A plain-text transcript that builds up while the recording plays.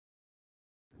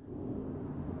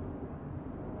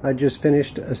I just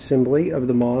finished assembly of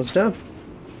the Mazda.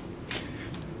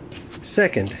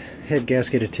 Second head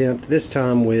gasket attempt, this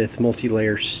time with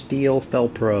multi-layer steel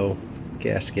Felpro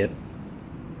gasket.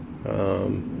 You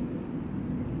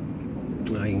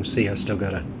can see I still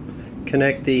got to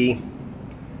connect the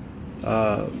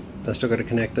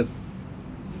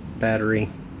battery,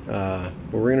 but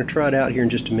we're going to try it out here in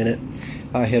just a minute.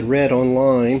 I had read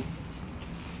online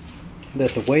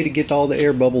that the way to get all the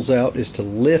air bubbles out is to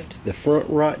lift the front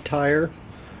right tire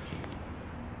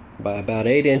by about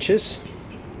 8 inches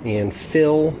and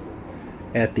fill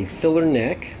at the filler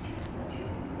neck,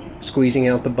 squeezing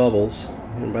out the bubbles.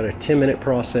 About a 10-minute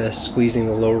process, squeezing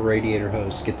the lower radiator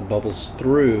hose to get the bubbles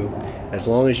through. As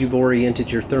long as you've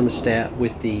oriented your thermostat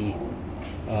with the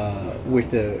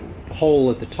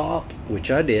hole at the top, which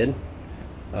I did,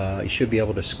 you should be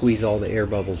able to squeeze all the air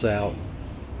bubbles out.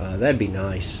 That'd be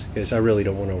nice, because I really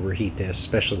don't want to overheat this,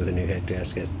 especially with a new head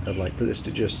gasket. I'd like for this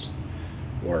to just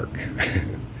work.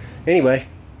 Anyway,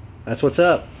 that's what's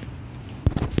up.